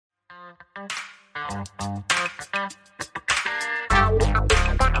Hey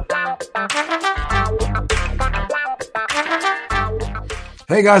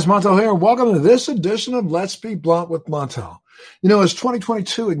guys, Montel here. Welcome to this edition of Let's Be Blunt with Montel. You know, as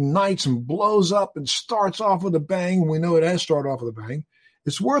 2022 ignites and blows up and starts off with a bang, we know it has started off with a bang,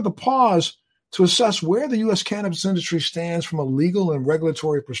 it's worth a pause to assess where the U.S. cannabis industry stands from a legal and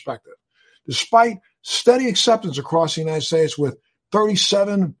regulatory perspective. Despite steady acceptance across the United States with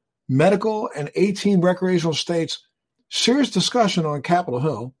 37 medical and 18 recreational states, serious discussion on Capitol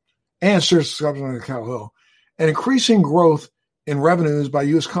Hill, and increasing growth in revenues by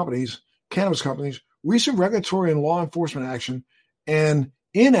U.S. companies, cannabis companies, recent regulatory and law enforcement action and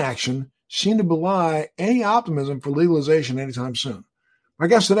inaction seem to belie any optimism for legalization anytime soon. My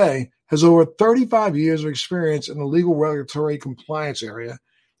guest today has over 35 years of experience in the legal regulatory compliance area,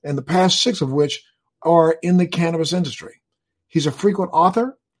 and the past 6 of which are in the cannabis industry. He's a frequent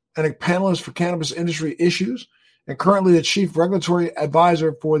author and a panelist for cannabis industry issues, and currently the chief regulatory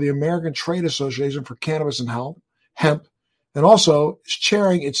advisor for the American Trade Association for Cannabis and Hemp, and also is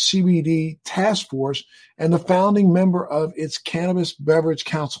chairing its CBD task force and the founding member of its Cannabis Beverage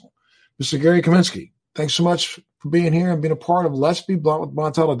Council. Mr. Gary Kaminsky, thanks so much for being here and being a part of Let's Be Blunt with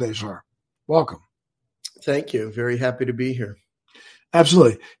Montel today, sir. Welcome. Thank you. Very happy to be here.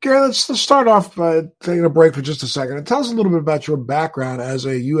 Absolutely. Gary, let's start off by taking a break for just a second and tell us a little bit about your background as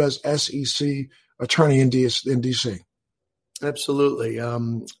a U.S. SEC attorney in D.C. Absolutely.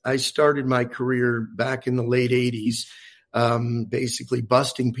 I started my career back in the late 80s. Basically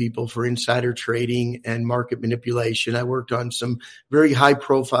busting people for insider trading and market manipulation. I worked on some very high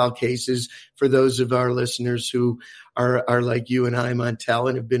profile cases for those of our listeners who are like you and I, Montel,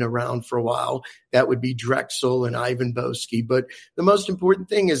 and have been around for a while. That would be Drexel and Ivan Boesky. But the most important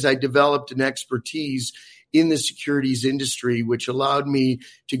thing is I developed an expertise in the securities industry, which allowed me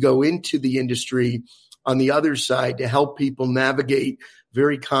to go into the industry on the other side to help people navigate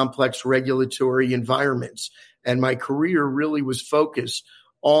very complex regulatory environments. And my career really was focused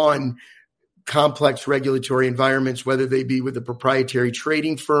on complex regulatory environments, whether they be with a proprietary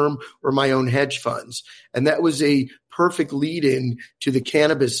trading firm or my own hedge funds. And that was a perfect lead-in to the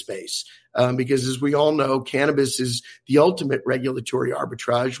cannabis space. Because as we all know, cannabis is the ultimate regulatory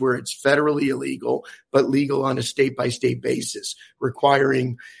arbitrage where it's federally illegal, but legal on a state-by-state basis,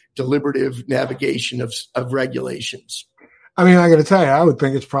 requiring deliberative navigation of regulations. I mean, I got to tell you, I would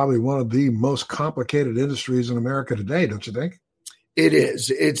think it's probably one of the most complicated industries in America today, don't you think? It is.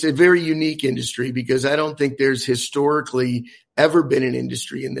 It's a very unique industry because I don't think there's historically ever been an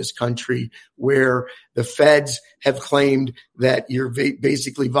industry in this country where the feds have claimed that you're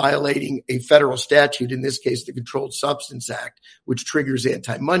basically violating a federal statute, in this case, the Controlled Substance Act, which triggers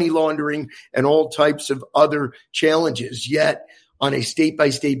anti-money laundering and all types of other challenges. Yet on a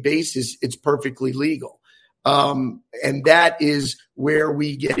state-by-state basis, it's perfectly legal. And that is where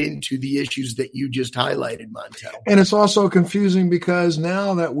we get into the issues that you just highlighted, Montel. And it's also confusing because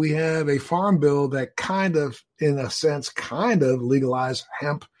now that we have a farm bill that kind of, in a sense, legalized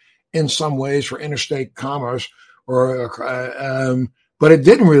hemp in some ways for interstate commerce, but it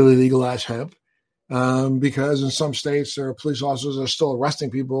didn't really legalize hemp because in some states there are police officers that are still arresting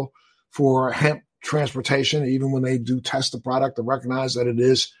people for hemp transportation, even when they do test the product to recognize that it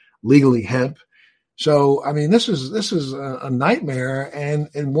is legally hemp. So, I mean, this is a nightmare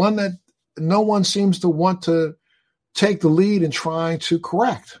and one that no one seems to want to take the lead in trying to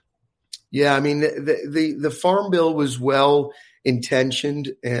correct. Yeah, I mean, the Farm Bill was well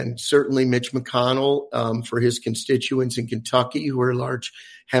intentioned, and certainly Mitch McConnell, for his constituents in Kentucky, who are large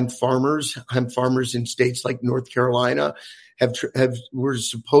hemp farmers in states like North Carolina, were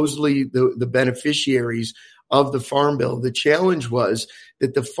supposedly the beneficiaries of the Farm Bill. The challenge was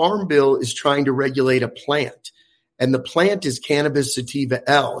that the Farm Bill is trying to regulate a plant, and the plant is Cannabis sativa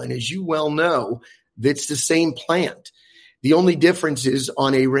L. And as you well know, it's the same plant. The only difference is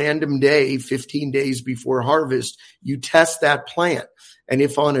on a random day, 15 days before harvest, you test that plant. And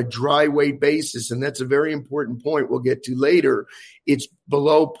if on a dry weight basis, and that's a very important point we'll get to later, it's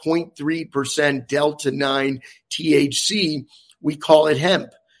below 0.3% Delta 9 THC, we call it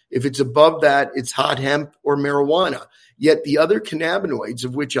hemp. If it's above that, it's hot hemp or marijuana. Yet the other cannabinoids,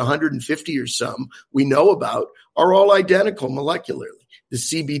 of which 150 or some we know about, are all identical molecularly. The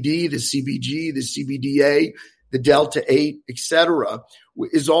CBD, the CBG, the CBDA, the Delta 8, etc.,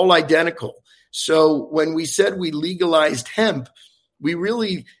 is all identical. So when we said we legalized hemp, we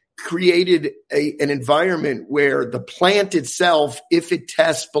really created an environment where the plant itself, if it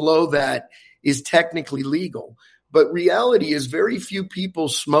tests below that, is technically legal. But reality is very few people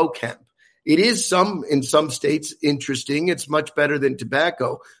smoke hemp. It is in some states interesting. It's much better than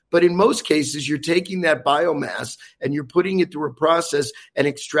tobacco, But in most cases, you're taking that biomass and you're putting it through a process and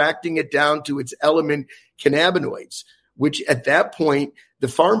extracting it down to its element cannabinoids, which at that point, the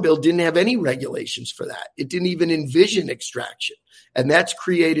Farm Bill didn't have any regulations for that. It didn't even envision extraction. And that's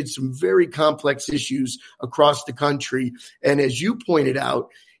created some very complex issues across the country. And as you pointed out,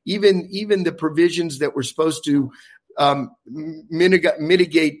 even the provisions that were supposed to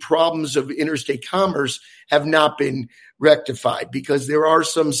mitigate problems of interstate commerce have not been rectified, because there are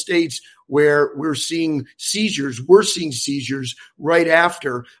some states where we're seeing seizures right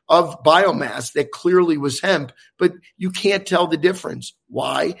after of biomass that clearly was hemp, but you can't tell the difference.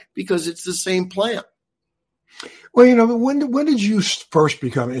 Why? Because it's the same plant. Well, when did you first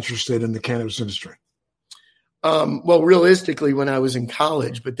become interested in the cannabis industry? Well, realistically, when I was in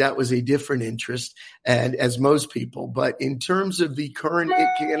college, but that was a different interest, and as most people. But in terms of the current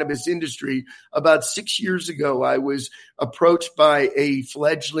cannabis industry, about 6 years ago, I was approached by a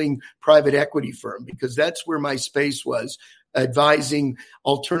fledgling private equity firm, because that's where my space was, advising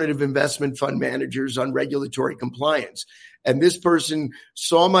alternative investment fund managers on regulatory compliance. And this person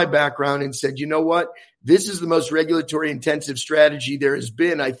saw my background and said, you know what? This is the most regulatory intensive strategy there has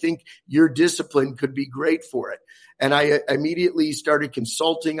been. I think your discipline could be great for it. And I immediately started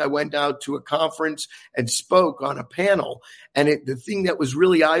consulting. I went out to a conference and spoke on a panel. And the thing that was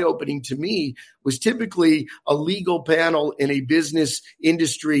really eye-opening to me was typically a legal panel in a business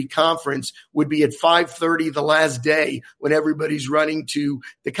industry conference would be at 5:30 the last day when everybody's running to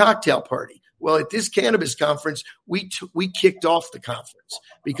the cocktail party. Well, at this cannabis conference, we kicked off the conference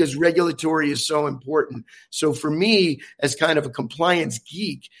because regulatory is so important. So for me, as kind of a compliance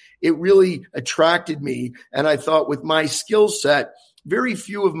geek, it really attracted me. And I thought, with my skill set, very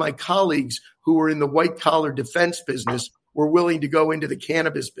few of my colleagues who were in the white collar defense business were willing to go into the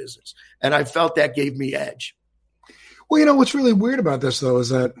cannabis business. And I felt that gave me edge. Well, what's really weird about this, though, is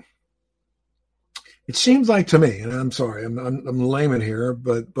that it seems like to me, and I'm sorry, I'm a layman here,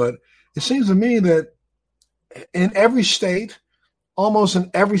 but it seems to me that in every state, almost in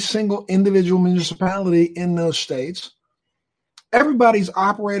every single individual municipality in those states, everybody's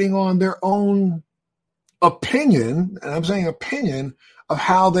operating on their own opinion, and I'm saying opinion, of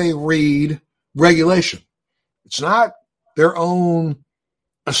how they read regulation. It's not their own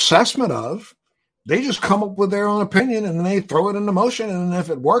assessment of. They just come up with their own opinion and then they throw it into motion. And if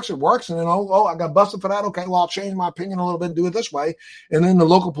it works, it works. And then, I got busted for that. Okay, well, I'll change my opinion a little bit and do it this way. And then the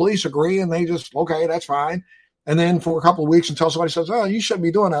local police agree and they just, okay, that's fine. And then for a couple of weeks until somebody says, oh, you shouldn't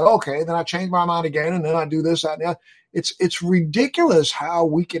be doing that. Okay, then I change my mind again. And then I do this, that, and that. It's ridiculous how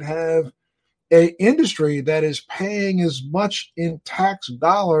we can have an industry that is paying as much in tax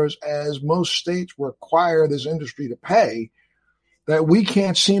dollars as most states require this industry to pay, that we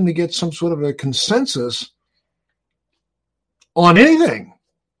can't seem to get some sort of a consensus on anything.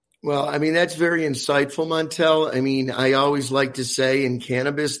 Well, I mean, that's very insightful, Montel. I mean, I always like to say in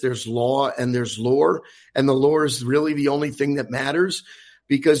cannabis, there's law and there's lore, and the lore is really the only thing that matters,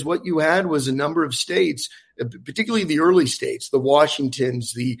 because what you had was a number of states, particularly the early states, the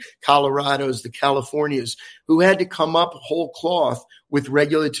Washingtons, the Colorados, the Californias, who had to come up whole cloth with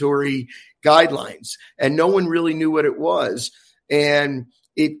regulatory guidelines, and no one really knew what it was. And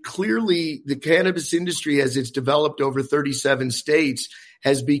it clearly, the cannabis industry, as it's developed over 37 states,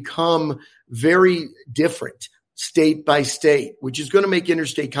 has become very different state by state, which is going to make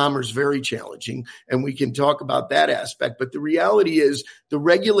interstate commerce very challenging. And we can talk about that aspect. But the reality is the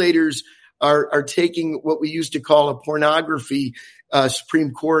regulators are taking what we used to call a pornography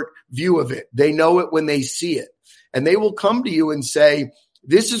Supreme Court view of it. They know it when they see it. And they will come to you and say,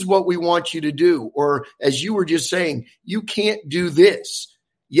 this is what we want you to do. Or as you were just saying, you can't do this.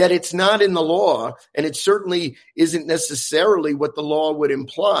 Yet it's not in the law, and it certainly isn't necessarily what the law would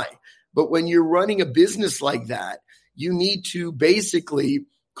imply. But when you're running a business like that, you need to basically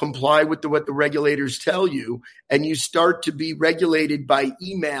comply with what the regulators tell you, and you start to be regulated by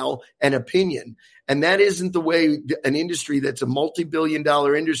email and opinion. And that isn't the way an industry that's a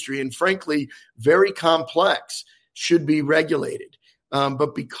multi-billion-dollar industry and frankly very complex should be regulated.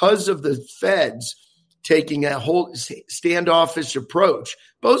 But because of the feds taking a whole standoffish approach,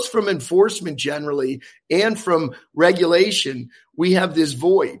 both from enforcement generally and from regulation, we have this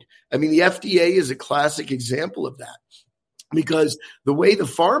void. I mean, the FDA is a classic example of that, because the way the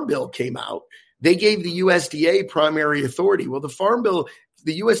Farm Bill came out, they gave the USDA primary authority. Well, the Farm Bill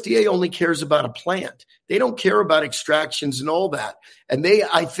the USDA only cares about a plant. They don't care about extractions and all that. And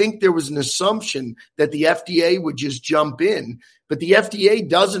I think there was an assumption that the FDA would just jump in, but the FDA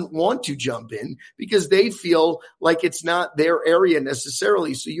doesn't want to jump in because they feel like it's not their area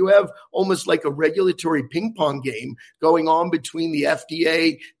necessarily. So you have almost like a regulatory ping pong game going on between the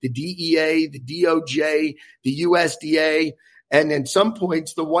FDA, the DEA, the DOJ, the USDA, and at some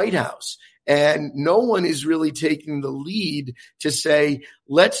points the White House. And no one is really taking the lead to say,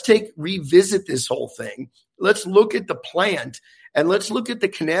 let's revisit this whole thing. Let's look at the plant and let's look at the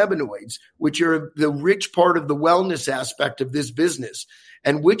cannabinoids, which are the rich part of the wellness aspect of this business.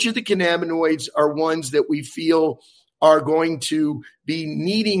 And which of the cannabinoids are ones that we feel are going to be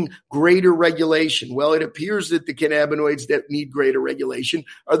needing greater regulation? Well, it appears that the cannabinoids that need greater regulation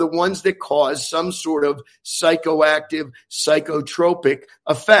are the ones that cause some sort of psychoactive, psychotropic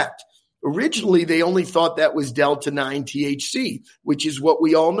effect. Originally, they only thought that was Delta-9 THC, which is what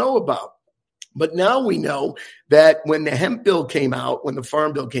we all know about. But now we know that when the hemp bill came out, when the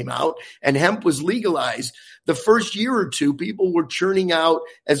farm bill came out and hemp was legalized, the first year or two, people were churning out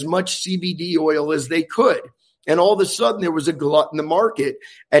as much CBD oil as they could. And all of a sudden there was a glut in the market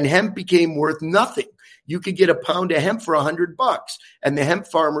and hemp became worth nothing. You could get a pound of hemp for $100 and the hemp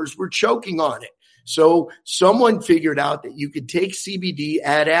farmers were choking on it. So someone figured out that you could take CBD,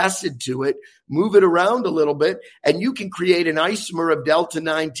 add acid to it, move it around a little bit, and you can create an isomer of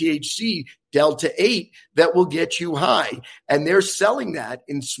Delta-9 THC, Delta-8, that will get you high. And they're selling that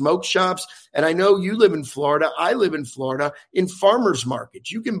in smoke shops. And I know you live in Florida. I live in Florida, in farmers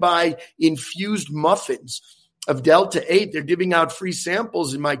markets. You can buy infused muffins of Delta-8. They're giving out free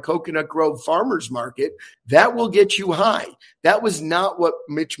samples in my Coconut Grove farmers market. That will get you high. That was not what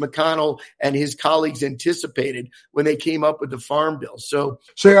Mitch McConnell and his colleagues anticipated when they came up with the farm bill. So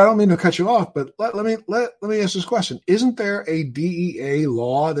I don't mean to cut you off, but let me ask this question. Isn't there a DEA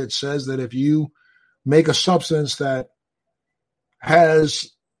law that says that if you make a substance that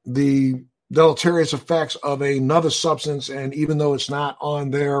has the deleterious effects of another substance, and even though it's not on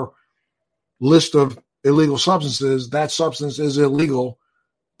their list of illegal substances, that substance is illegal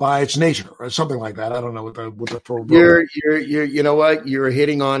by its nature, or something like that? I don't know what the you know what? You're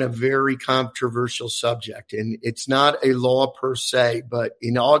hitting on a very controversial subject, and it's not a law per se, but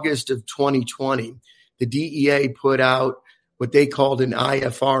in August of 2020, the DEA put out what they called an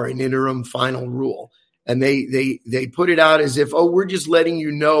IFR, an interim final rule. And they put it out as if, we're just letting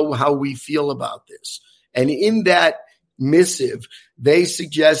you know how we feel about this. And in that missive, they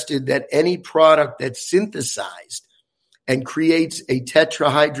suggested that any product that's synthesized and creates a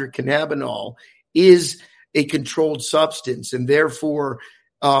tetrahydrocannabinol is a controlled substance and therefore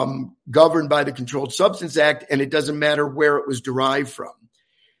governed by the Controlled Substance Act, and it doesn't matter where it was derived from.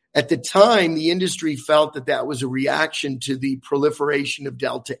 At the time, the industry felt that that was a reaction to the proliferation of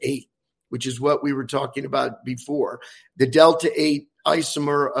Delta-8, which is what we were talking about before. The Delta-8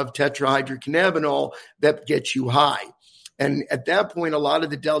 isomer of tetrahydrocannabinol that gets you high. And at that point, a lot of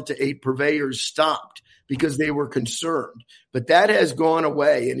the Delta-8 purveyors stopped because they were concerned. But that has gone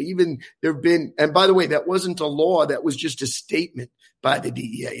away. And even there have been, and by the way, that wasn't a law, that was just a statement by the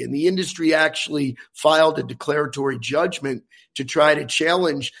DEA. And the industry actually filed a declaratory judgment to try to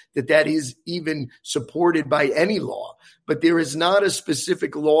challenge that is even supported by any law. But there is not a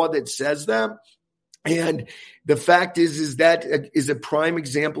specific law that says that. And the fact is that is a prime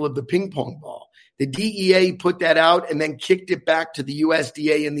example of the ping pong ball. The DEA put that out and then kicked it back to the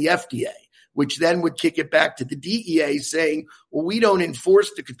USDA and the FDA, which then would kick it back to the DEA saying, well, we don't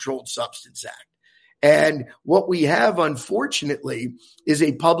enforce the Controlled Substance Act. And what we have, unfortunately, is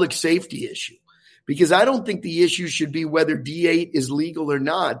a public safety issue, because I don't think the issue should be whether D8 is legal or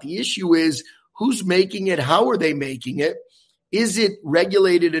not. The issue is who's making it, how are they making it, is it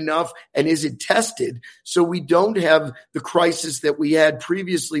regulated enough, and is it tested so we don't have the crisis that we had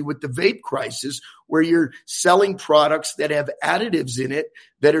previously with the vape crisis, where you're selling products that have additives in it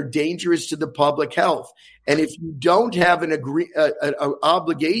that are dangerous to the public health. And if you don't have an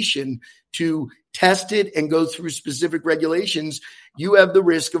obligation to test it and go through specific regulations, you have the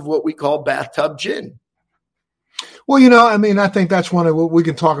risk of what we call bathtub gin. Well, I think that's one of what we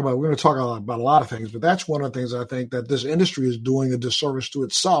can talk about. We're going to talk about a lot of things, but that's one of the things I think that this industry is doing a disservice to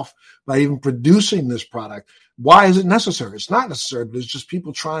itself by even producing this product. Why is it necessary? It's not necessary, but it's just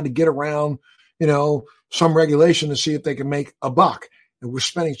people trying to get around, some regulation to see if they can make a buck. And we're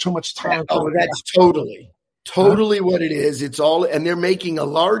spending so much time. Oh, that's totally what it is. It's all, and they're making a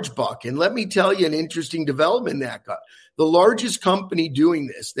large buck. And let me tell you an interesting development that got. The largest company doing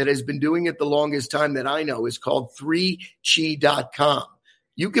this, that has been doing it the longest time that I know, is called 3Chi.com.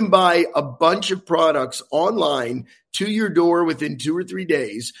 You can buy a bunch of products online to your door within 2 or 3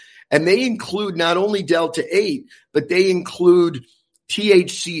 days. And they include not only Delta-8, but they include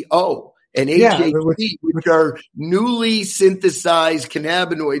THCO and HHC, which are newly synthesized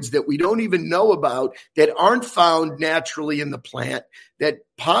cannabinoids that we don't even know about, that aren't found naturally in the plant, that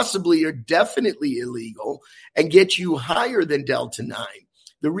possibly are definitely illegal and get you higher than Delta-9.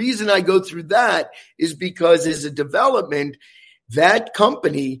 The reason I go through that is because as a development, that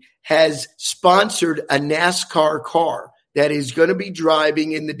company has sponsored a NASCAR car that is going to be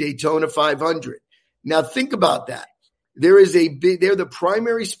driving in the Daytona 500. Now think about that. They're the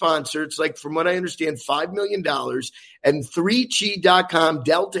primary sponsor. It's like, from what I understand, $5 million, and 3Chi.com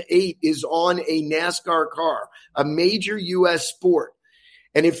Delta-8 is on a NASCAR car, a major U.S. sport.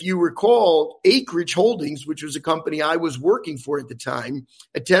 And if you recall, Acreage Holdings, which was a company I was working for at the time,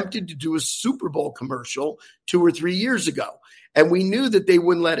 attempted to do a Super Bowl commercial 2 or 3 years ago. And we knew that they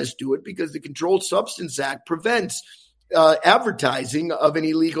wouldn't let us do it because the Controlled Substance Act prevents advertising of an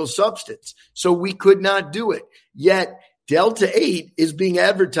illegal substance. So we could not do it. Yet Delta-8 is being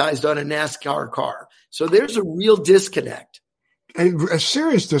advertised on a NASCAR car. So there's a real disconnect. A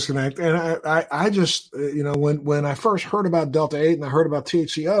serious disconnect. And I just, when I first heard about Delta-8 and I heard about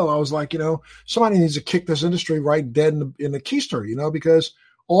THCO, I was like, somebody needs to kick this industry right dead in the keister, because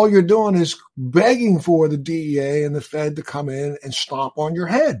all you're doing is begging for the DEA and the Fed to come in and stomp on your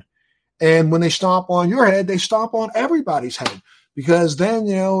head. And when they stomp on your head, they stomp on everybody's head, because then,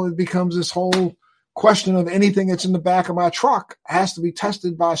 it becomes this whole question of anything that's in the back of my truck has to be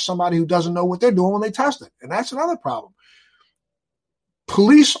tested by somebody who doesn't know what they're doing when they test it. And that's another problem.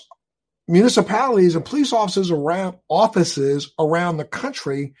 Police, municipalities, and police offices around the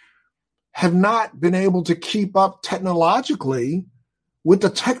country have not been able to keep up technologically with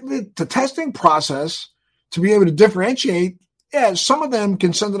the testing process to be able to differentiate. Yeah, some of them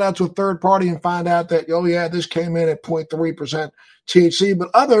can send it out to a third party and find out that, this came in at 0.3% THC, but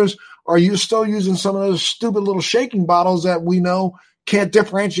others are still using some of those stupid little shaking bottles that we know can't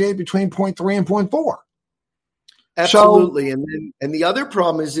differentiate between 0.3 and 0.4. Absolutely. And the other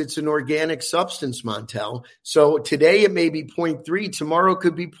problem is it's an organic substance, Montel. So today it may be 0.3, tomorrow it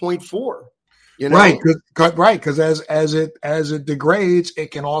could be 0.4. Right, because as it degrades,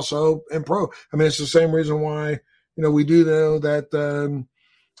 it can also improve. I mean, it's the same reason why we do know that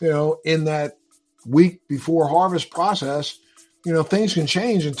in that week before harvest process, things can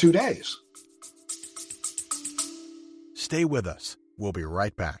change in 2 days. Stay with us. We'll be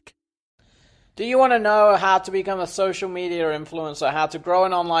right back. Do you want to know how to become a social media influencer, how to grow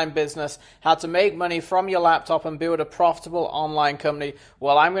an online business, how to make money from your laptop and build a profitable online company?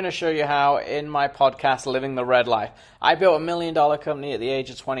 Well, I'm going to show you how in my podcast, Living the Red Life. I built $1 million company at the age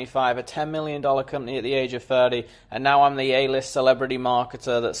of 25, a $10 million company at the age of 30, and now I'm the A-list celebrity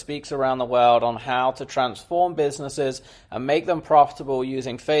marketer that speaks around the world on how to transform businesses and make them profitable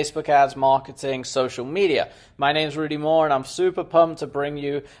using Facebook ads, marketing, social media. My name's Rudy Moore, and I'm super pumped to bring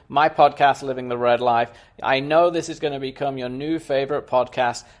you my podcast, Living the Red Life. I know this is going to become your new favorite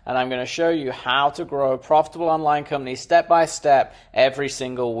podcast, and I'm going to show you how to grow a profitable online company step by step every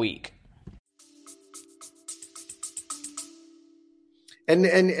single week.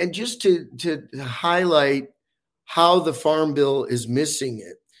 And just to highlight how the Farm Bill is missing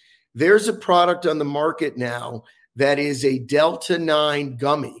it, there's a product on the market now that is a Delta-9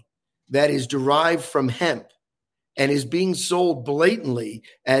 gummy that is derived from hemp and is being sold blatantly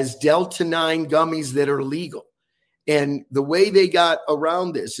as Delta-9 gummies that are legal. And the way they got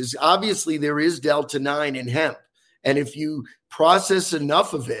around this is obviously there is Delta-9 in hemp. And if you process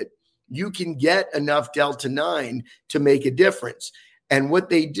enough of it, you can get enough Delta-9 to make a difference. And what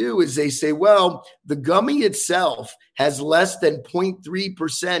they do is they say, well, the gummy itself has less than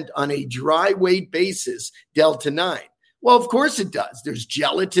 0.3% on a dry weight basis, Delta-9. Well, of course it does. There's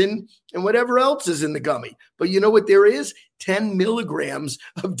gelatin and whatever else is in the gummy. But you know what there is? 10 milligrams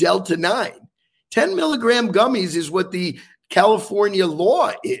of Delta-9. 10 milligram gummies is what the California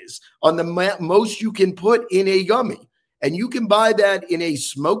law is on the most you can put in a gummy. And you can buy that in a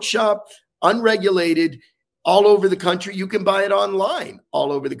smoke shop, unregulated, all over the country. You can buy it online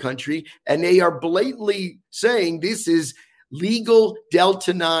all over the country. And they are blatantly saying this is legal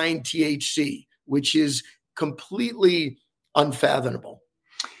Delta-9 THC, which is completely unfathomable.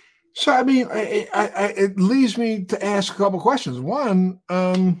 So, I mean, it leads me to ask a couple questions. One,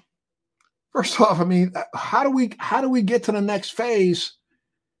 first off, I mean, how do we get to the next phase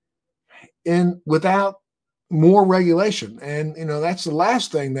without more regulation? And, that's the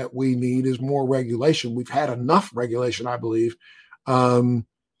last thing that we need is more regulation. We've had enough regulation, I believe. But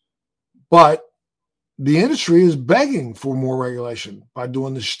the industry is begging for more regulation by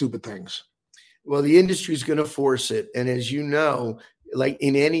doing these stupid things. Well, the industry is going to force it. And as you know, like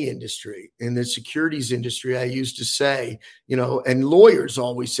in any industry, in the securities industry, I used to say, and lawyers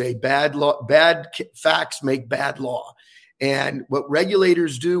always say bad facts make bad law. And what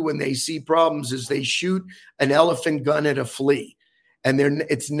regulators do when they see problems is they shoot an elephant gun at a flea. And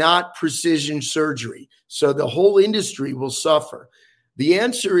it's not precision surgery. So the whole industry will suffer. The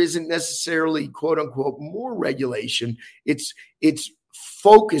answer isn't necessarily, quote unquote, more regulation. It's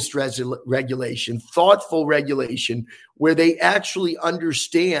focused regulation, thoughtful regulation, where they actually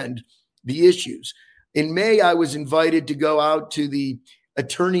understand the issues. In May, I was invited to go out to the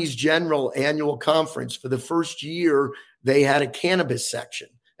Attorneys General annual conference. For the first year, they had a cannabis section,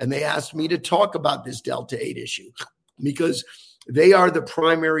 and they asked me to talk about this Delta 8 issue because they are the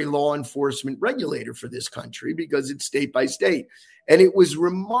primary law enforcement regulator for this country because it's state by state. And it was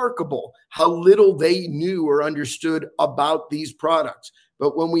remarkable how little they knew or understood about these products.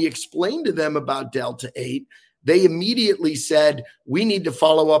 But when we explained to them about Delta 8, they immediately said, we need to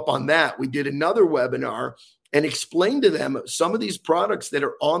follow up on that. We did another webinar and explained to them some of these products that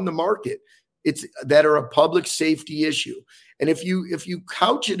are on the market that are a public safety issue. And if you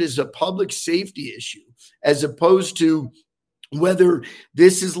couch it as a public safety issue, as opposed to whether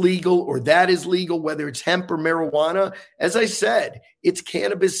this is legal or that is legal, whether it's hemp or marijuana, as I said, it's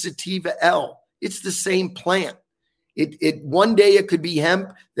cannabis sativa L. It's the same plant. It one day it could be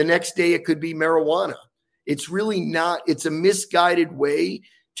hemp, the next day it could be marijuana. It's really not. It's a misguided way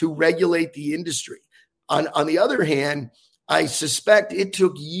to regulate the industry. On the other hand, I suspect it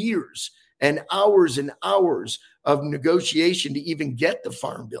took years and hours of negotiation to even get the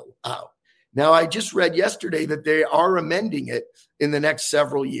Farm Bill out. Now, I just read yesterday that they are amending it in the next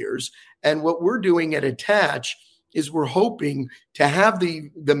several years. And what we're doing at Attach is we're hoping to have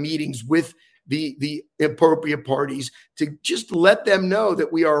the meetings with the appropriate parties to just let them know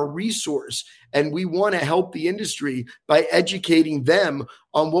that we are a resource and we want to help the industry by educating them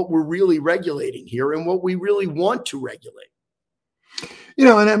on what we're really regulating here and what we really want to regulate.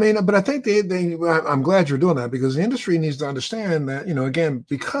 But I think I'm glad you're doing that because the industry needs to understand that, again,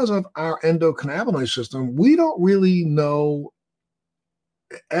 because of our endocannabinoid system, we don't really know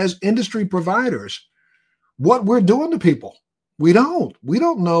as industry providers what we're doing to people. We don't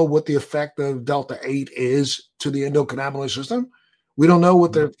know what the effect of Delta 8 is to the endocannabinoid system. We don't know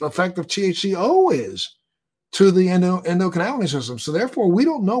what the effect of THCO is to the endocannabinoid system. So therefore, we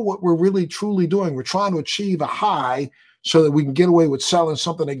don't know what we're really truly doing. We're trying to achieve a high so that we can get away with selling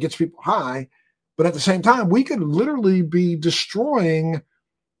something that gets people high. But at the same time, we could literally be destroying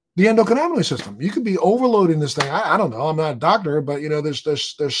the endocannabinoid system. You could be overloading this thing. I don't know. I'm not a doctor, but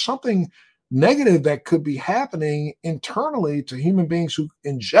there's something negative that could be happening internally to human beings who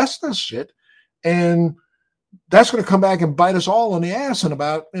ingest this shit. And that's going to come back and bite us all in the ass in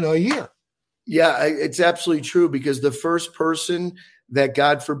about, a year. Yeah, it's absolutely true because the first person that,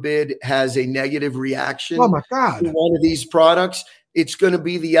 God forbid, has a negative reaction to one of these products, it's going to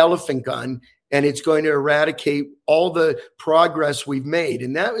be the elephant gun and it's going to eradicate all the progress we've made.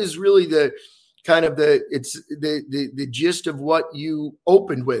 And that is really the gist of what you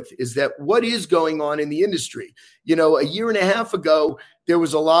opened with, is that what is going on in the industry. A year and a half ago, there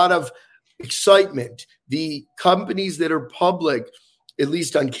was a lot of excitement. The companies that are public, at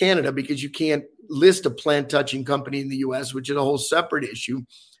least on Canada, because you can't list a plant touching company in the US, which is a whole separate issue.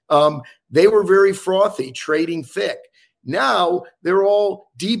 They were very frothy, trading thick. Now they're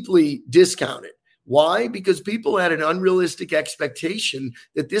all deeply discounted. Why? Because people had an unrealistic expectation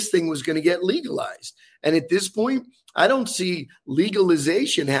that this thing was going to get legalized. And at this point, I don't see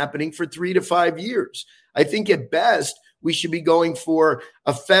legalization happening for 3 to 5 years. I think at best, we should be going for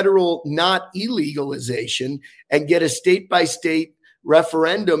a federal not illegalization and get a state-by-state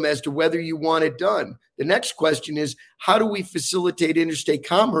referendum as to whether you want it done. The next question is, how do we facilitate interstate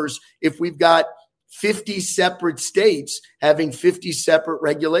commerce if we've got 50 separate states having 50 separate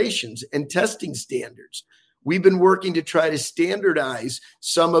regulations and testing standards? We've been working to try to standardize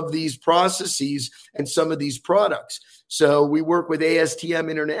some of these processes and some of these products. So we work with ASTM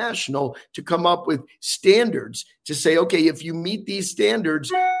International to come up with standards to say, okay, if you meet these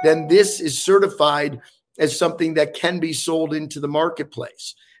standards, then this is certified as something that can be sold into the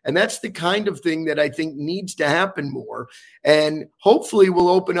marketplace. And that's the kind of thing that I think needs to happen more. And hopefully will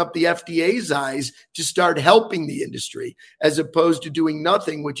open up the FDA's eyes to start helping the industry as opposed to doing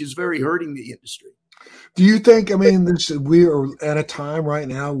nothing, which is very hurting the industry. Do you think, we are at a time right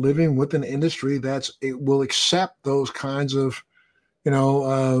now living with an industry it will accept those kinds of,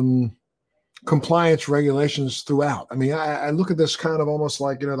 compliance regulations throughout? I look at this kind of almost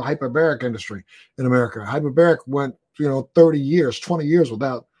like, the hyperbaric industry in America. Hyperbaric went, 30 years, 20 years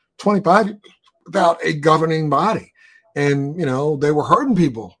without, 25 without a governing body. And, they were hurting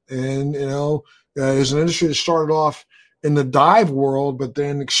people. And, as an industry that started off in the dive world, but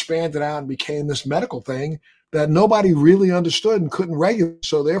then expanded out and became this medical thing that nobody really understood and couldn't regulate.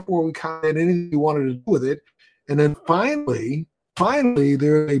 So therefore, we kind of had anything we wanted to do with it. And then finally,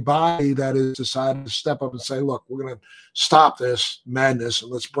 there's a body that has decided to step up and say, look, we're going to stop this madness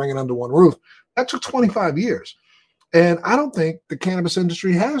and let's bring it under one roof. That took 25 years. And I don't think the cannabis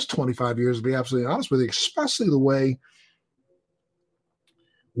industry has 25 years, to be absolutely honest with you, especially the way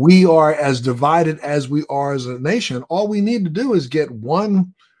we are as divided as we are as a nation. All we need to do is get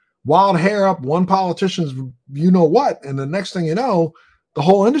one wild hair up, one politician's you-know-what, and the next thing you know, the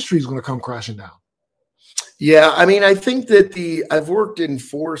whole industry is going to come crashing down. Yeah, I mean, I think that I've worked in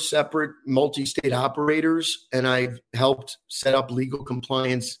 4 separate multi-state operators, and I've helped set up legal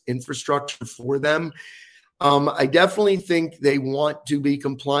compliance infrastructure for them. I definitely think they want to be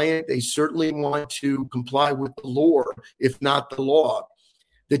compliant. They certainly want to comply with the law, if not the law.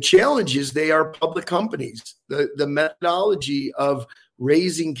 The challenge is they are public companies. The methodology of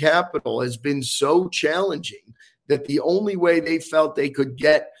raising capital has been so challenging that the only way they felt they could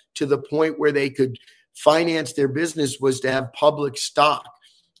get to the point where they could finance their business was to have public stock.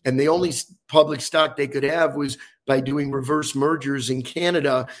 And the only public stock they could have was by doing reverse mergers in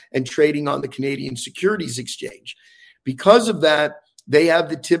Canada and trading on the Canadian Securities Exchange. Because of that, they have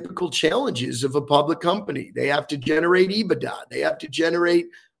the typical challenges of a public company. They have to generate EBITDA. They have to generate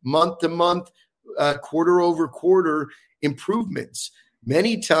month-to-month, quarter-over-quarter improvements.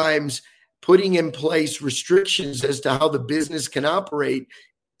 Many times, putting in place restrictions as to how the business can operate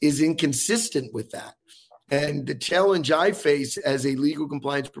is inconsistent with that. And the challenge I face as a legal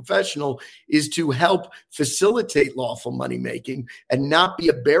compliance professional is to help facilitate lawful money making and not be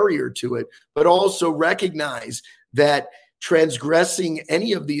a barrier to it, but also recognize that transgressing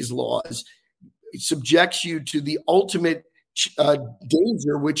any of these laws subjects you to the ultimate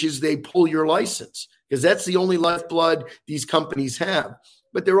danger, which is they pull your license, because that's the only lifeblood these companies have.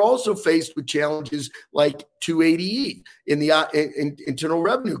 But they're also faced with challenges like 280E in the Internal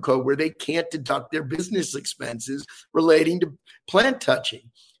Revenue Code, where they can't deduct their business expenses relating to plant touching.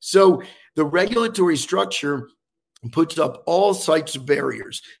 So the regulatory structure puts up all sorts of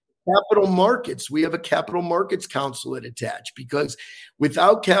barriers. Capital markets. We have a capital markets council at Attach, because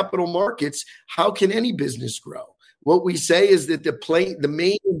without capital markets, how can any business grow? What we say is that the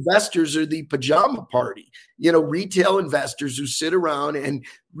main investors are the pajama party, retail investors who sit around and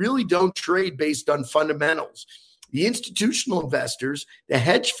really don't trade based on fundamentals. The institutional investors, the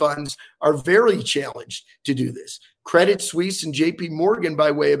hedge funds, are very challenged to do this. Credit Suisse and JP Morgan, by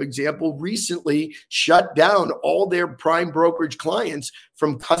way of example, recently shut down all their prime brokerage clients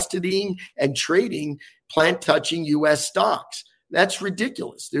from custodying and trading plant-touching U.S. stocks. That's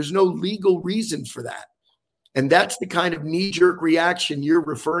ridiculous. There's no legal reason for that. And that's the kind of knee-jerk reaction you're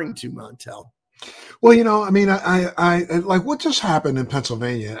referring to, Montel. Well, I like what just happened in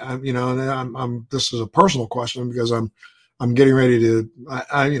Pennsylvania. And this is a personal question because I'm getting ready to.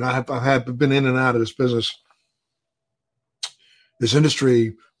 I've been in and out of this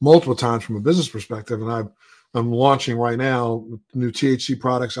industry multiple times from a business perspective, and I'm launching right now new THC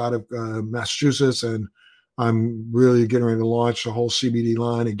products out of Massachusetts, and I'm really getting ready to launch a whole CBD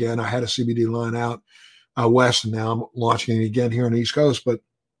line again. I had a CBD line out west, and now I'm launching it again here on the East Coast, but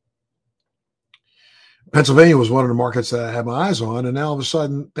Pennsylvania was one of the markets that I had my eyes on, and now all of a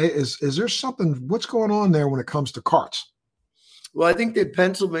sudden, is there something? What's going on there when it comes to carts? Well, I think that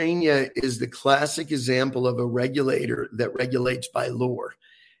Pennsylvania is the classic example of a regulator that regulates by law,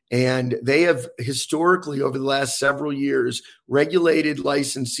 and they have historically, over the last several years, regulated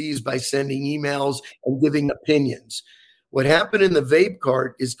licensees by sending emails and giving opinions. What happened in the vape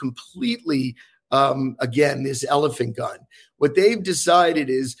cart is completely, again, this elephant gun. What they've decided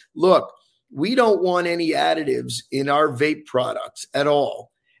is, look, we don't want any additives in our vape products at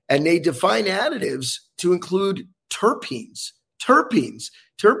all. And they define additives to include terpenes. Terpenes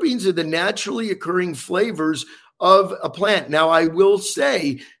are the naturally occurring flavors of a plant. Now, I will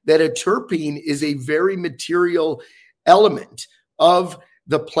say that a terpene is a very material element of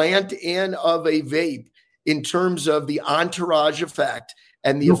the plant and of a vape in terms of the entourage effect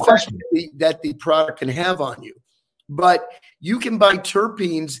and the effect that the product can have on you. But you can buy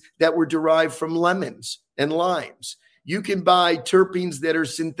terpenes that were derived from lemons and limes. You can buy terpenes that are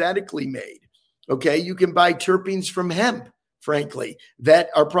synthetically made. Okay. You can buy terpenes from hemp, frankly, that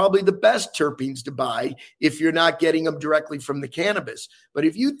are probably the best terpenes to buy if you're not getting them directly from the cannabis. But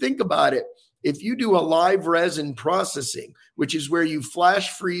if you think about it, if you do a live resin processing, which is where you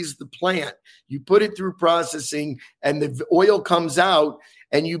flash freeze the plant, you put it through processing and the oil comes out,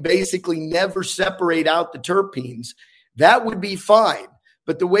 and you basically never separate out the terpenes, that would be fine.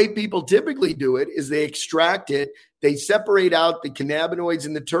 But the way people typically do it is they extract it, they separate out the cannabinoids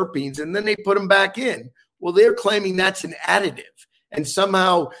and the terpenes, and then they put them back in. Well, they're claiming that's an additive. And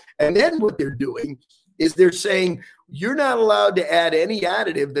somehow, and then what they're doing is they're saying you're not allowed to add any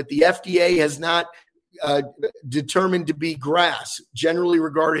additive that the FDA has not determined to be GRAS, generally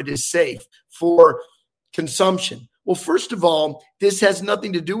regarded as safe for consumption. Well, first of all, this has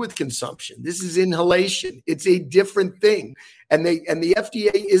nothing to do with consumption. This is inhalation. It's a different thing. And the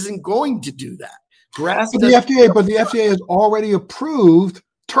FDA isn't going to do that. But the FDA has already approved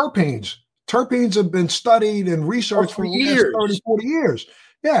terpenes. Terpenes have been studied and researched for years, 30, 40 years.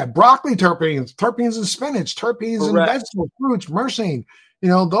 Yeah, broccoli terpenes in spinach, terpenes in vegetables, fruits, myrcene.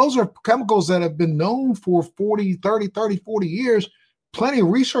 Those are chemicals that have been known for 40 years. Plenty of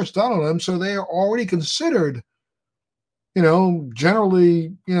research done on them, so they are already considered,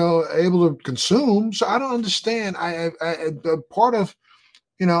 generally, able to consume. So I don't understand. I part of,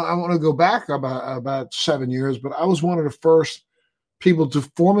 I want to go back about 7 years, but I was one of the first people to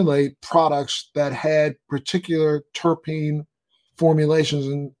formulate products that had particular terpene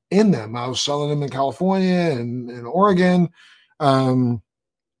formulations in them. I was selling them in California and in Oregon.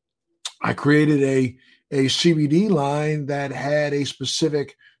 I created a CBD line that had a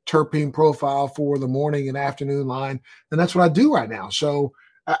specific terpene profile for the morning and afternoon line. And that's what I do right now. So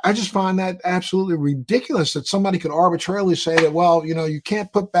I just find that absolutely ridiculous that somebody could arbitrarily say that, well, you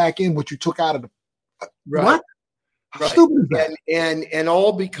can't put back in what you took out of the what? How stupid is that? And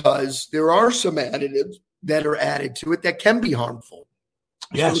all because there are some additives that are added to it that can be harmful.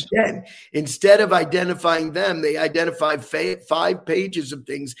 Yes. So again, instead of identifying them, they identify 5 pages of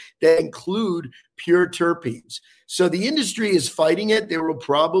things that include pure terpenes. So the industry is fighting it. There will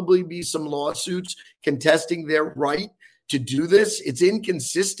probably be some lawsuits contesting their right to do this. It's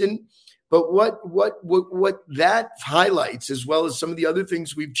inconsistent. But what that highlights, as well as some of the other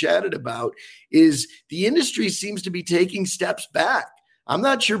things we've chatted about, is the industry seems to be taking steps back. I'm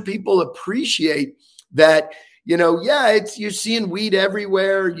not sure people appreciate that. You're seeing weed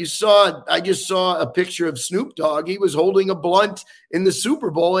everywhere. I just saw a picture of Snoop Dogg. He was holding a blunt in the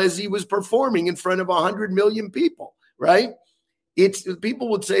Super Bowl as he was performing in front of 100 million people, right? People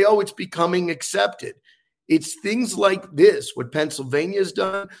would say, oh, it's becoming accepted. It's things like this, what Pennsylvania has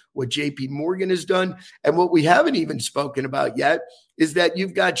done, what JP Morgan has done, and what we haven't even spoken about yet is that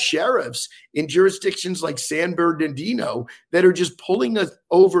you've got sheriffs in jurisdictions like San Bernardino that are just pulling us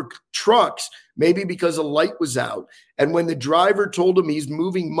over trucks, maybe because a light was out. And when the driver told him he's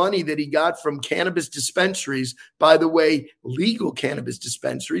moving money that he got from cannabis dispensaries, by the way, legal cannabis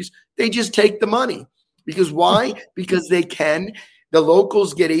dispensaries, they just take the money. Because why? Because they can. The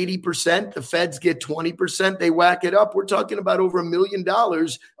locals get 80%, the feds get 20%, they whack it up. We're talking about over $1 million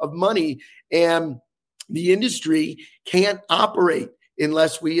of money, and the industry can't operate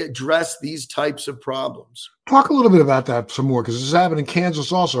unless we address these types of problems. Talk a little bit about that some more, because this is happening in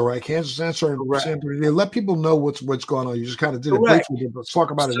Kansas also, right? Kansas and San Bernardino. Let people know what's going on. You just kind of did it briefly, but let's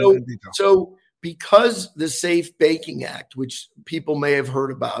talk about it in detail. So because the Safe Banking Act, which people may have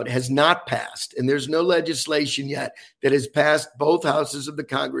heard about, has not passed, and there's no legislation yet that has passed, both houses of the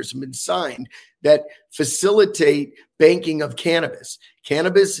Congress have been signed, that facilitate banking of cannabis.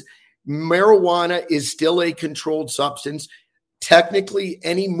 Marijuana is still a controlled substance. Technically,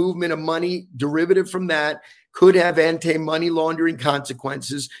 any movement of money derivative from that could have anti-money laundering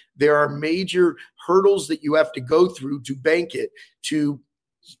consequences. There are major hurdles that you have to go through to bank it, to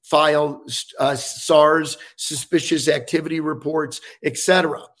file SARS, suspicious activity reports,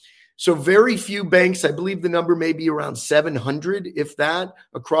 etc. So very few banks, I believe the number may be around 700, if that,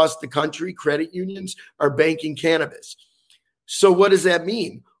 across the country, credit unions are banking cannabis. So what does that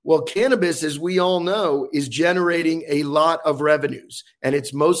mean? Well, cannabis, as we all know, is generating a lot of revenues, and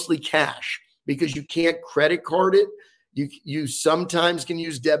it's mostly cash because you can't credit card it. You sometimes can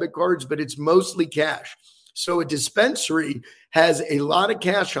use debit cards, but it's mostly cash. So a dispensary has a lot of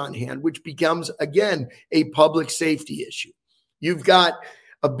cash on hand, which becomes, again, a public safety issue. You've got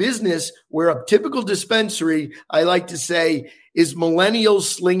a business where a typical dispensary, I like to say, is millennials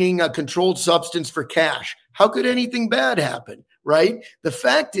slinging a controlled substance for cash. How could anything bad happen, right? The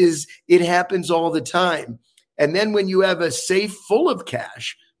fact is, it happens all the time. And then when you have a safe full of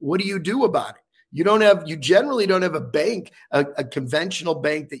cash, what do you do about it? You generally don't have a bank, a conventional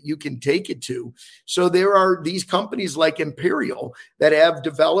bank that you can take it to. So there are these companies like Imperial that have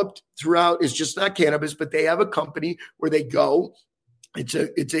developed throughout, it's just not cannabis, but they have a company where they go,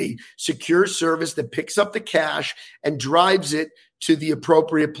 it's a secure service that picks up the cash and drives it to the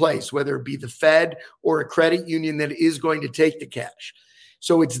appropriate place, whether it be the Fed or a credit union that is going to take the cash.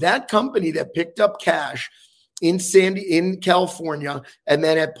 So it's that company that picked up cash in California, and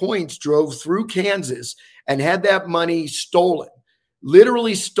then at points drove through Kansas and had that money stolen,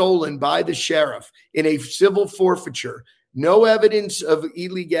 literally stolen by the sheriff in a civil forfeiture. No evidence of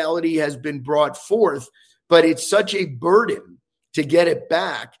illegality has been brought forth, but it's such a burden to get it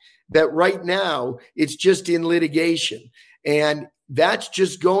back that right now it's just in litigation. And that's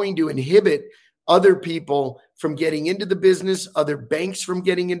just going to inhibit other people from getting into the business, other banks from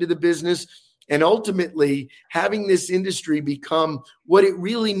getting into the business, and ultimately having this industry become what it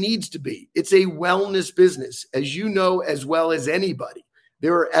really needs to be. It's a wellness business, as you know as well as anybody.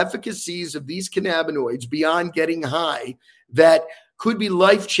 There are efficacies of these cannabinoids beyond getting high that could be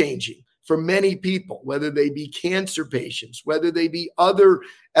life-changing for many people, whether they be cancer patients, whether they be other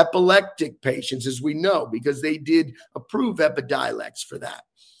epileptic patients, as we know, because they did approve Epidiolex for that.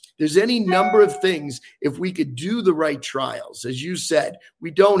 There's any number of things. If we could do the right trials, as you said, we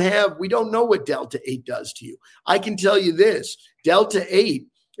don't know what Delta 8 does to you. I can tell you this, Delta 8,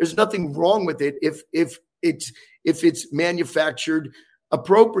 there's nothing wrong with it if it's manufactured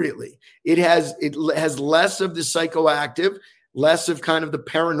appropriately. It has less of the psychoactive, less of kind of the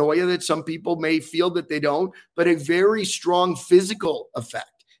paranoia that some people may feel that they don't, but a very strong physical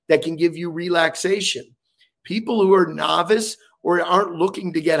effect that can give you relaxation. People who are novice or aren't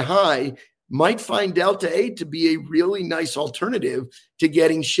looking to get high might find Delta 8 to be a really nice alternative to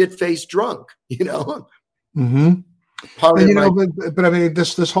getting shit-faced drunk, you know? Mm-hmm. But I mean,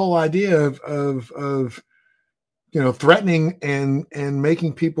 this whole idea of threatening and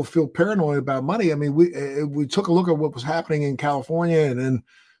making people feel paranoid about money. I mean, we took a look at what was happening in California and in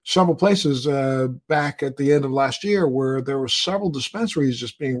several places back at the end of last year, where there were several dispensaries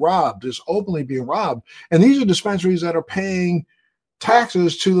just being robbed, just openly being robbed. And these are dispensaries that are paying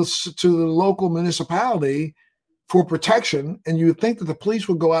taxes to the local municipality for protection. And you would think that the police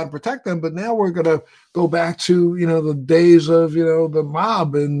would go out and protect them, but now we're going to go back to, the days of, the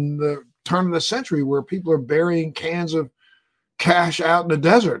mob and the turn of the century, where people are burying cans of cash out in the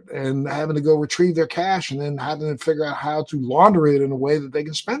desert and having to go retrieve their cash and then having to figure out how to launder it in a way that they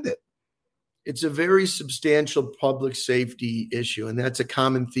can spend it. It's a very substantial public safety issue, and that's a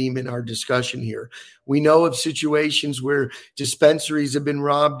common theme in our discussion here. We know of situations where dispensaries have been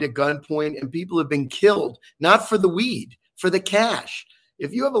robbed at gunpoint and people have been killed, not for the weed, for the cash.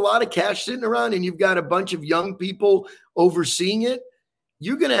 If you have a lot of cash sitting around and you've got a bunch of young people overseeing it,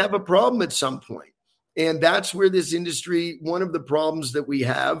 you're going to have a problem at some point. And that's where this industry, one of the problems that we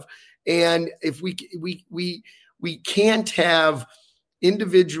have. And if we can't have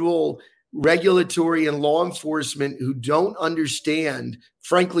individual regulatory and law enforcement who don't understand,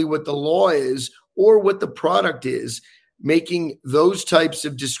 frankly, what the law is or what the product is, making those types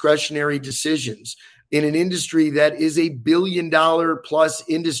of discretionary decisions in an industry that is a $1 billion plus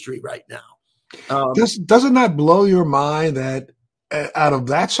industry right now. Does it not blow your mind that out of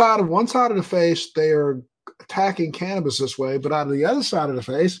that side, of one side of the face, they are attacking cannabis this way, but out of the other side of the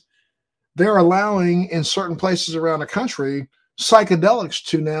face, they're allowing in certain places around the country psychedelics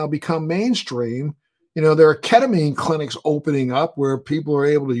to now become mainstream. There are ketamine clinics opening up where people are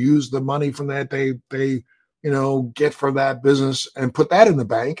able to use the money from that they get from that business and put that in the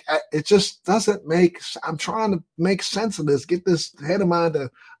bank. It just doesn't I'm trying to make sense of this, get this head of mine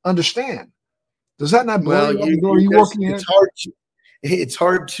to understand. Does that not blow you? Are you working in it? It's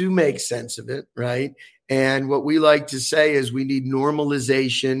hard to make sense of it, right? And what we like to say is we need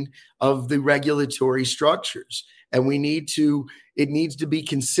normalization of the regulatory structures. And it needs to be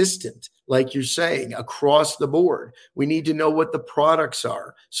consistent, like you're saying, across the board. We need to know what the products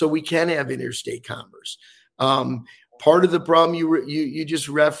are so we can have interstate commerce. Part of the problem you just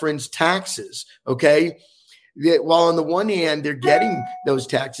referenced taxes, okay? While on the one hand, they're getting those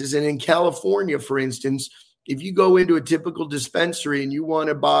taxes. And in California, for instance, if you go into a typical dispensary and you want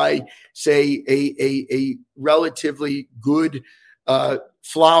to buy, say, a relatively good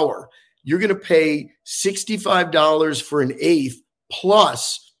flower, you're going to pay $65 for an eighth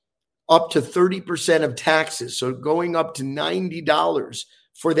plus up to 30% of taxes. So going up to $90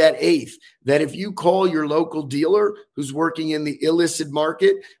 for that eighth, that if you call your local dealer who's working in the illicit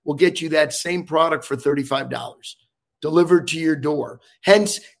market, will get you that same product for $35 delivered to your door.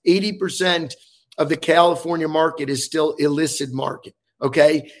 Hence, 80% of the California market is still illicit market.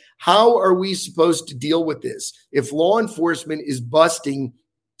 Okay. How are we supposed to deal with this? If law enforcement is busting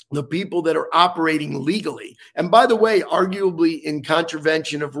the people that are operating legally, and by the way, arguably in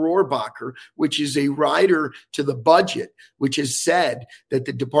contravention of Rohrabacher, which is a rider to the budget, which has said that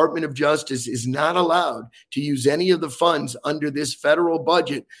the Department of Justice is not allowed to use any of the funds under this federal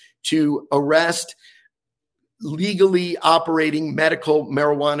budget to arrest legally operating medical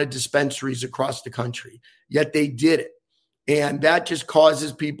marijuana dispensaries across the country, yet they did it. And that just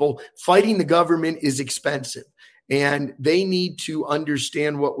causes people, fighting the government is expensive, and they need to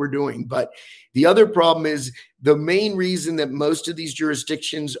understand what we're doing. But the other problem is the main reason that most of these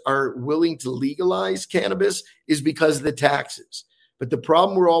jurisdictions are willing to legalize cannabis is because of the taxes. But the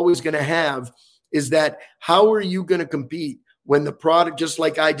problem we're always going to have is that how are you going to compete when the product, just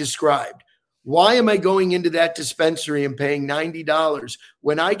like I described, why am I going into that dispensary and paying $90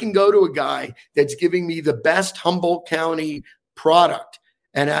 when I can go to a guy that's giving me the best Humboldt County product?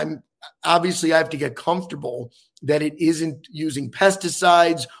 And I have to get comfortable that it isn't using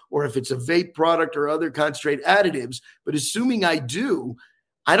pesticides, or if it's a vape product or other concentrate additives. But assuming I do,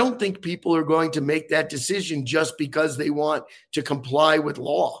 I don't think people are going to make that decision just because they want to comply with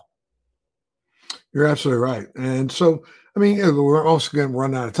law. You're absolutely right. And so, I mean, we're also going to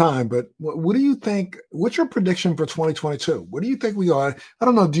run out of time, but what do you think? What's your prediction for 2022? What do you think we are? I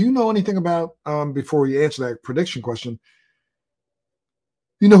don't know. Do you know anything about, before you answer that prediction question,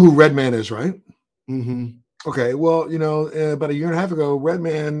 you know who Redman is, right? Mm-hmm. Okay. Well, about a year and a half ago,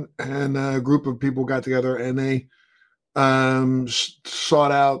 Redman and a group of people got together and they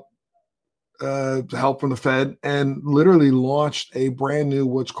sought out help from the Fed and literally launched a brand new,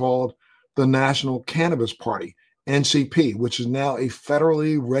 what's called the National Cannabis Party, NCP, which is now a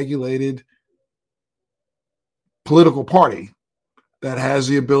federally regulated political party that has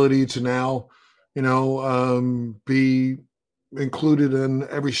the ability to now, be included in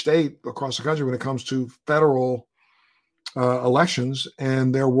every state across the country when it comes to federal elections.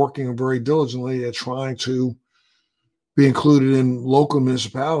 And they're working very diligently at trying to be included in local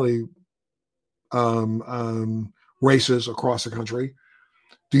municipality races across the country.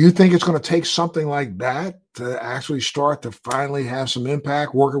 Do you think it's going to take something like that to actually start to finally have some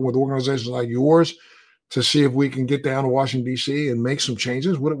impact, working with organizations like yours to see if we can get down to Washington, D.C. and make some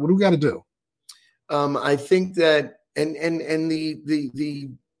changes? What do we got to do? I think that, and the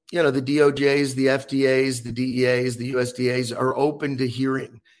DOJs, the FDAs, the DEAs, the USDAs are open to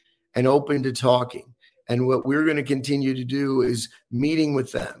hearing and open to talking. And what we're going to continue to do is meeting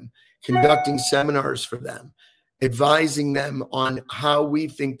with them, conducting seminars for them, advising them on how we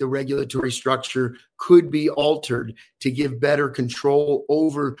think the regulatory structure could be altered to give better control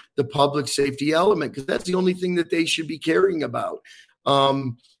over the public safety element, because that's the only thing that they should be caring about.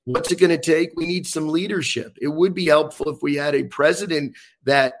 What's it going to take? We need some leadership. It would be helpful if we had a president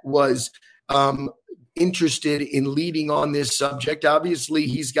that was interested in leading on this subject. Obviously,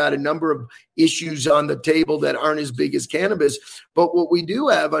 he's got a number of issues on the table that aren't as big as cannabis. But what we do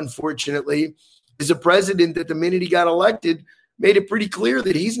have, unfortunately, is a president that the minute he got elected made it pretty clear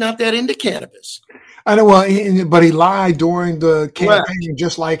that he's not that into cannabis. I know, but he lied during the campaign,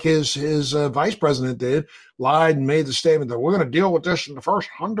 just like his vice president did. Lied and made the statement that we're going to deal with this in the first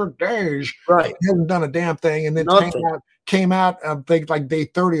 100 days. Right. He hasn't done a damn thing, and then came out, I think like day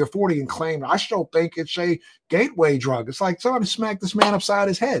 30 or 40, and claimed, I still think it's a gateway drug. It's like somebody smacked this man upside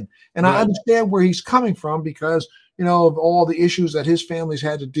his head. And right. I understand where he's coming from because, of all the issues that his family's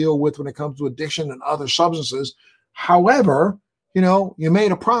had to deal with when it comes to addiction and other substances. However, you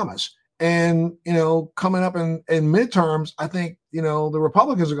made a promise. And, coming up in midterms, I think, the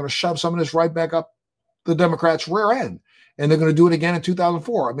Republicans are going to shove some of this right back up the Democrats' rear end. And they're going to do it again in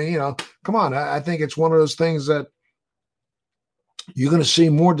 2004. I mean, come on. I think it's one of those things that you're going to see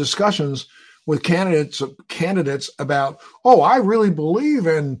more discussions with candidates about, I really believe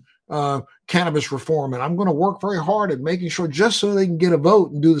in cannabis reform, and I'm going to work very hard at making sure just so they can get a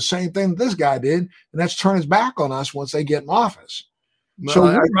vote and do the same thing that this guy did, and that's turn his back on us once they get in office. Well,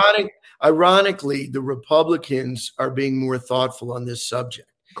 so ironically, the Republicans are being more thoughtful on this subject.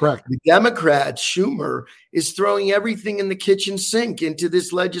 Correct. The Democrats, Schumer, is throwing everything in the kitchen sink into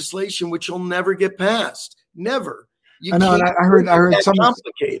this legislation, which will never get passed. Never. I know. And I heard some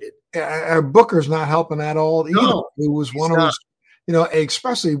complicated. Booker's not helping at all either. No, it was one of those,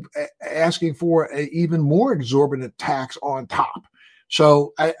 especially asking for an even more exorbitant tax on top.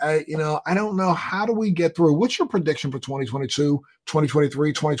 So I don't know, how do we get through? What's your prediction for 2022,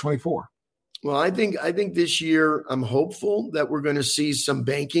 2023, 2024? Well, I think this year I'm hopeful that we're going to see some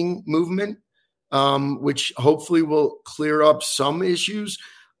banking movement, which hopefully will clear up some issues.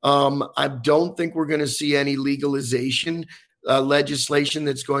 I don't think we're going to see any legalization legislation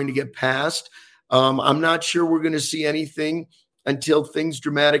that's going to get passed. I'm not sure we're going to see anything until things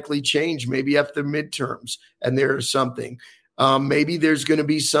dramatically change, maybe after midterms, and there's something. Maybe there's going to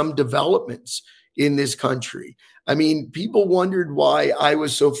be some developments in this country. I mean, people wondered why I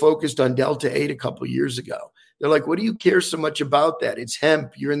was so focused on Delta 8 a couple of years ago. They're like, what do you care so much about that? It's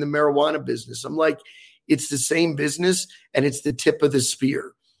hemp. You're in the marijuana business. I'm like, It's the same business, and it's the tip of the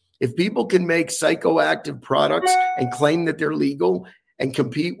spear. If people can make psychoactive products and claim that they're legal and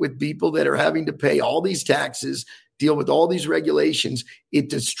compete with people that are having to pay all these taxes, deal with all these regulations, it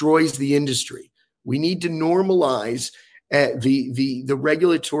destroys the industry. We need to normalize the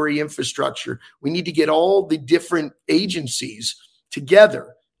regulatory infrastructure. We need to get all the different agencies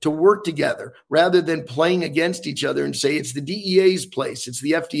together to work together rather than playing against each other and say it's the DEA's place, it's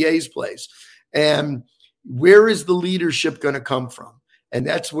the FDA's place. And where is the leadership going to come from? And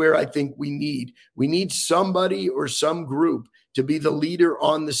that's where I think we need somebody or some group to be the leader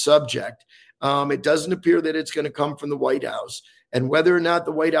on the subject. It doesn't appear that it's going to come from the White House. And whether or not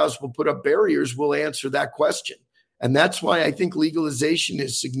the White House will put up barriers will answer that question. And that's why I think legalization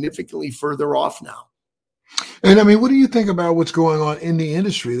is significantly further off now. And I mean, what do you think about what's going on in the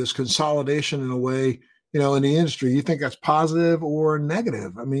industry, this consolidation in a way, in the industry? You think that's positive or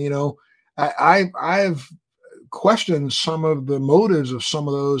negative? I mean, I've questioned some of the motives of some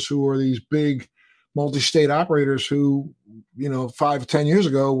of those who are these big multi-state operators who, 5 or 10 years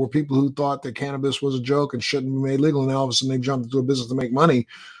ago were people who thought that cannabis was a joke and shouldn't be made legal. And all of a sudden they jumped into a business to make money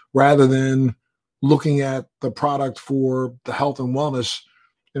rather than looking at the product for the health and wellness,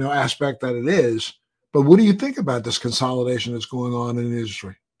 aspect that it is. But what do you think about this consolidation that's going on in the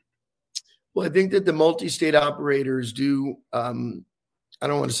industry? Well, I think that the multi-state operators do, I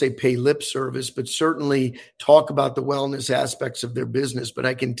don't want to say pay lip service, but certainly talk about the wellness aspects of their business. But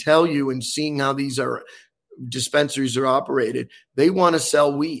I can tell you, in seeing how these dispensaries are operated, they want to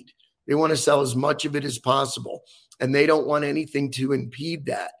sell weed. They want to sell as much of it as possible. And they don't want anything to impede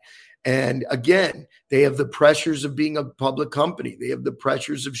that. And again, they have the pressures of being a public company. They have the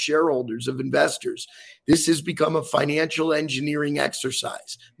pressures of shareholders, of investors. This has become a financial engineering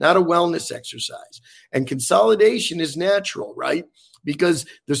exercise, not a wellness exercise. And consolidation is natural, right? Because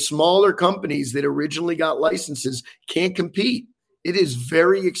the smaller companies that originally got licenses can't compete. It is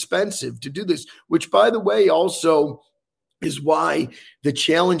very expensive to do this, which, by the way, also is why the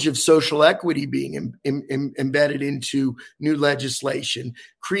challenge of social equity being embedded into new legislation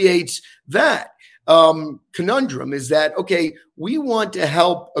creates that conundrum, is that, okay, we want to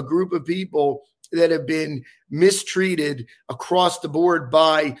help a group of people that have been mistreated across the board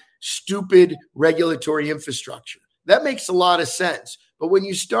by stupid regulatory infrastructure. That makes a lot of sense. But when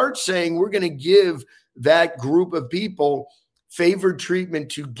you start saying we're going to give that group of people favored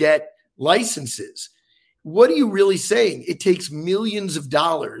treatment to get licenses, what are you really saying? It takes millions of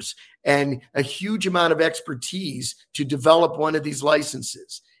dollars and a huge amount of expertise to develop one of these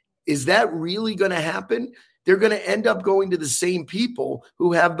licenses. Is that really going to happen? They're going to end up going to the same people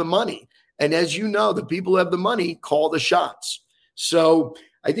who have the money. And as you know, the people who have the money call the shots. So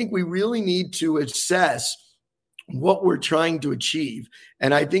I think we really need to assess what we're trying to achieve.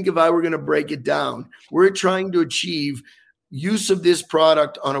 And I think if I were going to break it down, we're trying to achieve use of this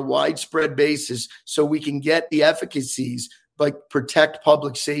product on a widespread basis so we can get the efficacies but protect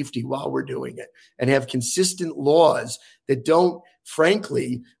public safety while we're doing it and have consistent laws that don't,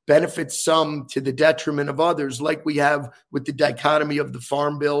 frankly, benefit some to the detriment of others, like we have with the dichotomy of the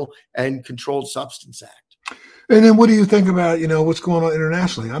Farm Bill and Controlled Substance Act. And then what do you think about, what's going on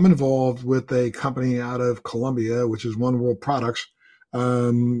internationally? I'm involved with a company out of Colombia, which is One World Products,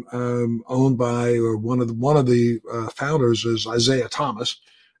 owned by, or one of the founders is Isaiah Thomas.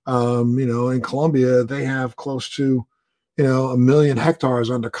 In Colombia, they have close to, 1 million hectares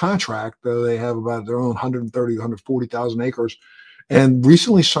under contract. They have about their own 130, 140,000 acres, and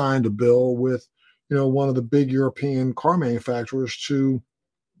recently signed a bill with, one of the big European car manufacturers to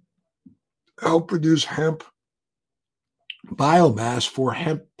help produce hemp biomass for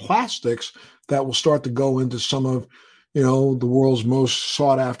hemp plastics that will start to go into some of, the world's most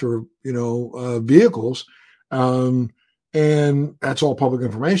sought after, vehicles. And that's all public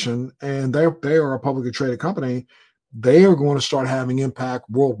information. And they are a publicly traded company. They are going to start having impact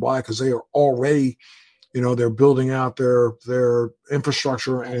worldwide because they are already, they're building out their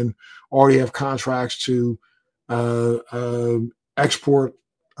infrastructure and already have contracts to export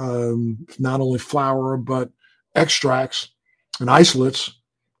not only flour, but extracts and isolates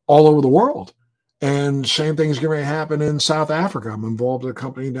all over the world. And same thing is going to happen in South Africa. I'm involved in a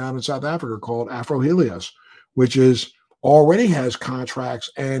company down in South Africa called Afrohelios, which is already has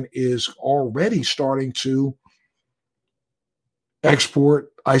contracts and is already starting to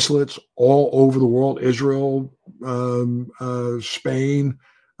export isolates all over the world, Israel, Spain.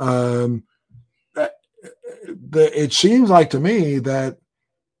 It seems like to me that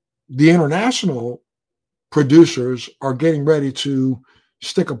the international producers are getting ready to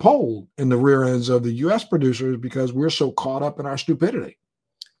stick a pole in the rear ends of the U.S. producers because we're so caught up in our stupidity.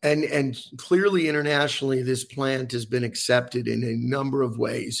 And clearly internationally, this plant has been accepted in a number of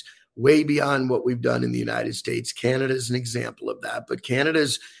ways, way beyond what we've done in the United States. Canada is an example of that, but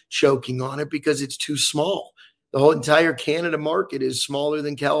Canada's choking on it because it's too small. The whole entire Canada market is smaller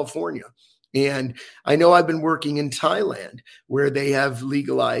than California. And I know I've been working in Thailand where they have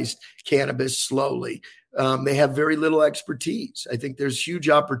legalized cannabis slowly. They have very little expertise. I think there's huge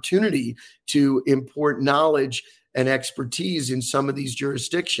opportunity to import knowledge and expertise in some of these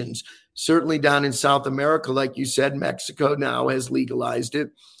jurisdictions. Certainly down in South America, like you said, Mexico now has legalized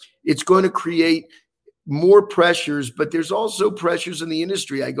it. It's going to create more pressures, but there's also pressures in the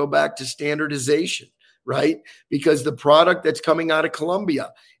industry. I go back to standardization, right? Because the product that's coming out of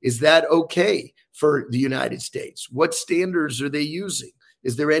Colombia, is that okay for the United States? What standards are they using?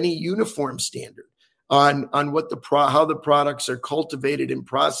 Is there any uniform standard on what how the products are cultivated and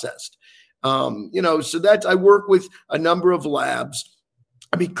processed? So that's, I work with a number of labs.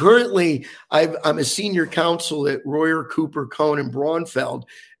 I mean, currently I'm a senior counsel at Royer, Cooper, Cohn, and Braunfeld,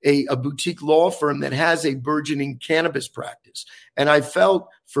 a boutique law firm that has a burgeoning cannabis practice. And I felt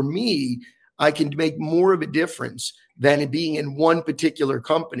for me, I can make more of a difference than being in one particular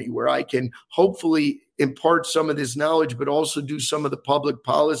company where I can hopefully impart some of this knowledge, but also do some of the public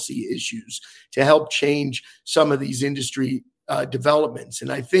policy issues to help change some of these industry developments.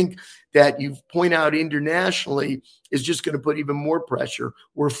 And I think that you point out internationally is just going to put even more pressure.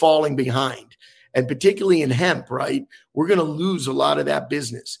 We're falling behind. And particularly in hemp, right? We're going to lose a lot of that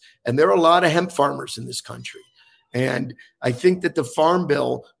business. And there are a lot of hemp farmers in this country. And I think that the Farm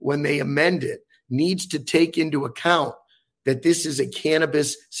Bill, when they amend it, needs to take into account that this is a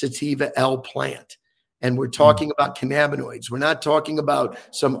cannabis sativa L plant. And we're talking about cannabinoids. We're not talking about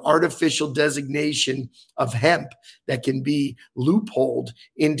some artificial designation of hemp that can be loopholed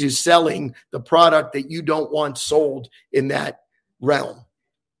into selling the product that you don't want sold in that realm.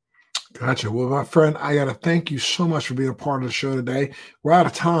 Gotcha. Well, my friend, I got to thank you so much for being a part of the show today. We're out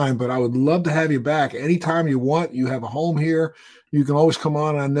of time, but I would love to have you back anytime you want. You have a home here. You can always come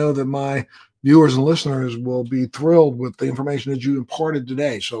on. I know that my viewers and listeners will be thrilled with the information that you imparted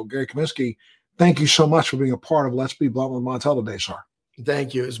today. So, Gary Kaminsky, thank you so much for being a part of Let's Be Blunt with Montel today, sir.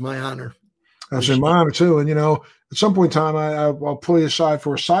 Thank you. It's my honor. That's my honor, too. And, at some point in time, I'll pull you aside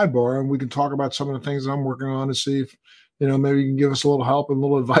for a sidebar, and we can talk about some of the things I'm working on to see if, maybe you can give us a little help and a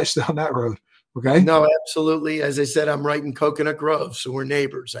little advice down that road. Okay. No, absolutely. As I said, I'm right in Coconut Grove, so we're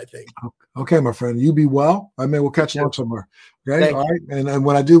neighbors, I think. Okay, my friend. You be well. I mean, we'll catch you up somewhere. Okay. All right. And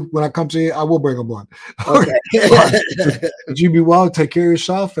when I come to you, I will bring a blunt. Okay. But you be well. Take care of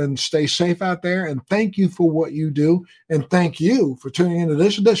yourself and stay safe out there. And thank you for what you do. And thank you for tuning into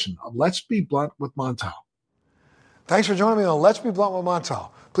this edition of Let's Be Blunt with Montel. Thanks for joining me on Let's Be Blunt with Montel.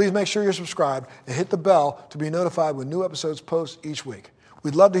 Please make sure you're subscribed and hit the bell to be notified when new episodes post each week.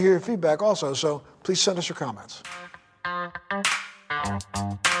 We'd love to hear your feedback also, so please send us your comments.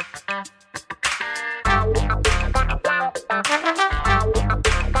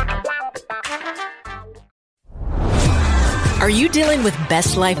 Are you dealing with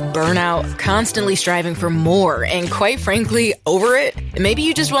best life burnout, constantly striving for more, and quite frankly, over it? Maybe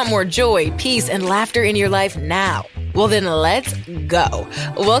you just want more joy, peace, and laughter in your life now. Well, then let's go.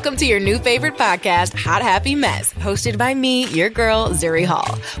 Welcome to your new favorite podcast, Hot Happy Mess, hosted by me, your girl, Zuri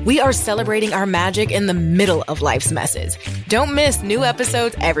Hall. We are celebrating our magic in the middle of life's messes. Don't miss new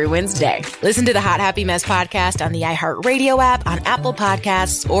episodes every Wednesday. Listen to the Hot Happy Mess podcast on the iHeartRadio app, on Apple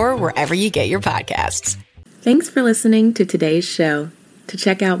Podcasts, or wherever you get your podcasts. Thanks for listening to today's show. To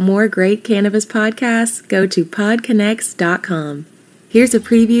check out more great cannabis podcasts, go to podconnects.com. Here's a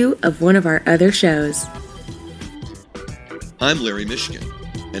preview of one of our other shows. I'm Larry Mishkin,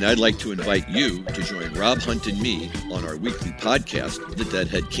 and I'd like to invite you to join Rob Hunt and me on our weekly podcast, The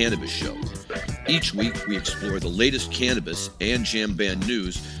Deadhead Cannabis Show. Each week, we explore the latest cannabis and jam band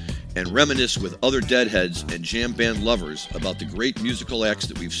news and reminisce with other Deadheads and jam band lovers about the great musical acts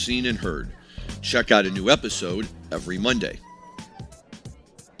that we've seen and heard. Check out a new episode every Monday.